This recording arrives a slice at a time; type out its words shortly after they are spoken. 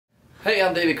Hey,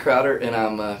 I'm David Crowder, and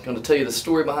I'm going to tell you the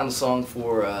story behind the song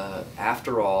for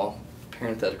After All,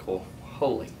 parenthetical,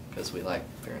 holy, because we like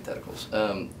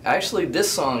parentheticals. Actually, this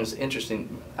song is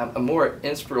interesting. I'm a more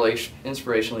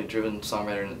inspirationally driven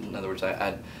songwriter. In other words,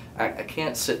 I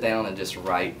can't sit down and just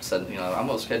write. So, I'm going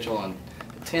to schedule on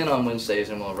 10 on Wednesdays,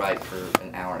 and I'm going to write for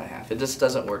an hour and a half. It just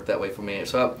doesn't work that way for me.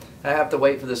 So I have to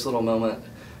wait for this little moment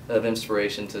of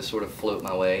inspiration to sort of float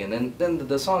my way, and then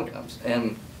the song comes.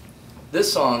 And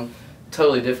this song,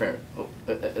 totally different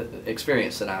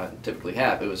experience than I typically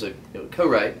have. It was a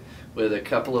co-write with a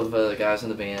couple of guys in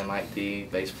the band, Mike D,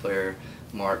 bass player,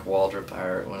 Mark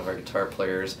Waldrop, one of our guitar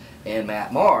players, and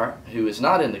Matt Marr, who is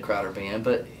not in the Crowder band,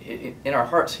 but in our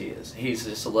hearts he is. He's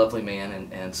just a lovely man,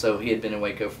 and so he had been in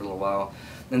Waco for a little while.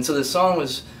 And so the song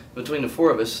was, between the four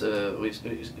of us, we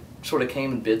sort of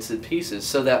came in bits and pieces,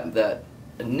 so that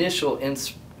initial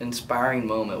inspiring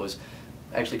moment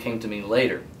actually came to me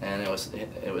later, and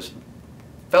it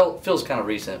feels kind of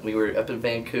recent. We were up in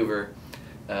Vancouver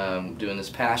doing this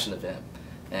Passion event,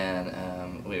 and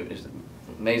it was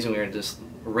amazing. We were in this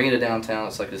arena downtown.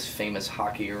 It's like this famous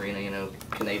hockey arena,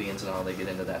 Canadians and all, they get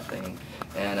into that thing.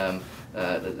 And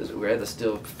we had this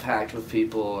still packed with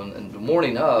people, and the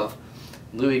morning of,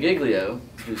 Louis Giglio,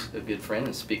 who's a good friend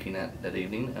and speaking that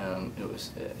evening,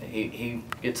 he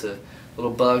gets a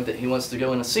little bug that he wants to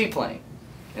go in a seaplane,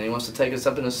 and he wants to take us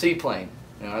up in a seaplane.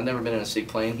 I'd never been in a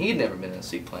seaplane. He'd never been in a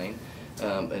seaplane.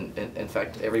 And in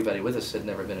fact, everybody with us had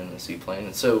never been in a seaplane.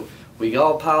 And so we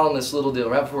all pile in this little deal.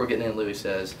 Right before we're getting in, Louis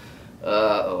says,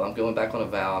 "Oh, I'm going back on a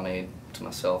vow I made to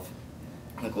myself."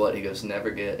 Like, what? He goes,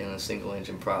 "Never get in a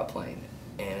single-engine prop plane."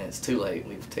 And it's too late.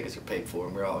 Tickets are paid for,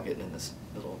 and we're all getting in this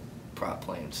little prop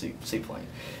plane, seaplane.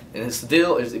 And the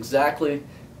deal is exactly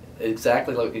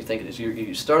like you think it is.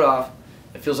 You start off.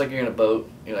 It feels like you're in a boat.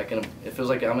 It feels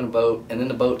like I'm in a boat, and then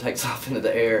the boat takes off into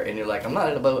the air, and you're like, I'm not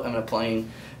in a boat, I'm in a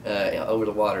plane over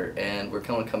the water. And we're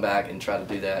going to come back and try to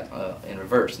do that in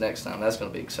reverse next time. That's going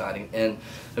to be exciting. And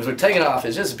as we're taking off,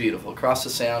 it's just beautiful. Across the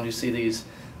Sound, you see these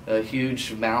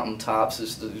huge mountain tops,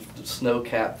 the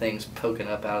snow-capped things poking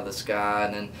up out of the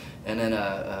sky, and then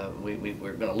we're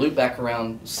going to loop back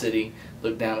around the city,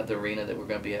 look down at the arena that we're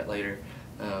going to be at later.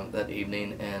 That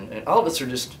evening, and all of us are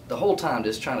just the whole time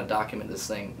just trying to document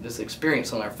this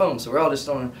experience on our phones. So we're all just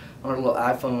on our little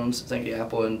iPhones, thank you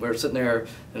Apple, and we're sitting there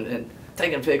and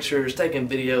taking pictures, taking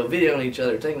videoing each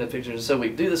other, taking the pictures. And so we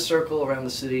do this circle around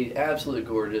the city, absolutely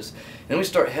gorgeous, and we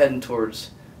start heading towards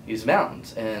these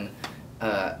mountains. And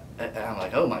I'm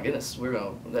like, oh my goodness,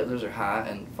 those are high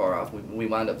and far off. We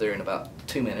wind up there in about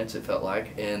 2 minutes, it felt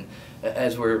like. And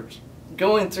as we're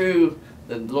going through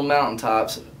the little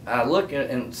mountaintops, I look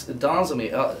and it dawns on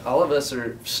me, all of us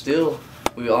are still,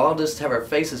 we all just have our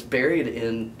faces buried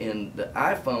in the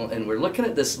iPhone, and we're looking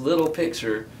at this little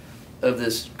picture of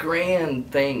this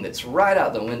grand thing that's right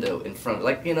out the window in front of,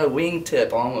 like,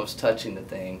 wingtip almost touching the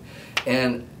thing.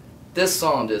 And this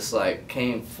song just like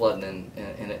came flooding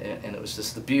in, and it was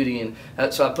just the beauty. And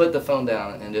so I put the phone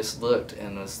down and just looked,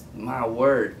 and it was, my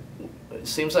word, it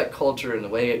seems like culture and the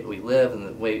way we live and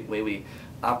the way we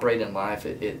operate in life,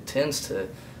 it tends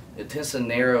to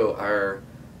narrow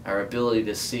our ability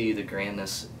to see the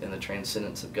grandness and the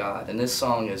transcendence of God. And this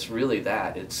song is really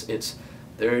that.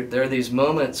 There are these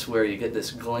moments where you get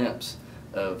this glimpse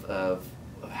of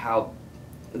how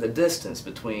the distance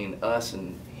between us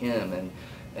and Him,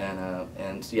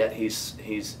 and yet he's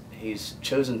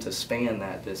chosen to span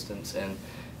that distance and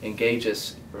engage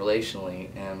us relationally.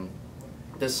 And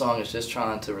this song is just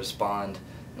trying to respond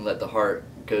and let the heart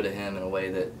go to Him in a way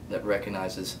that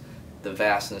recognizes the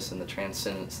vastness and the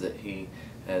transcendence that He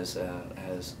has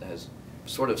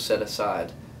sort of set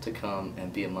aside to come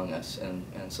and be among us. And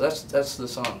so that's the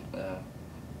song,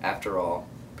 After All,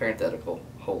 parenthetical,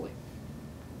 holy.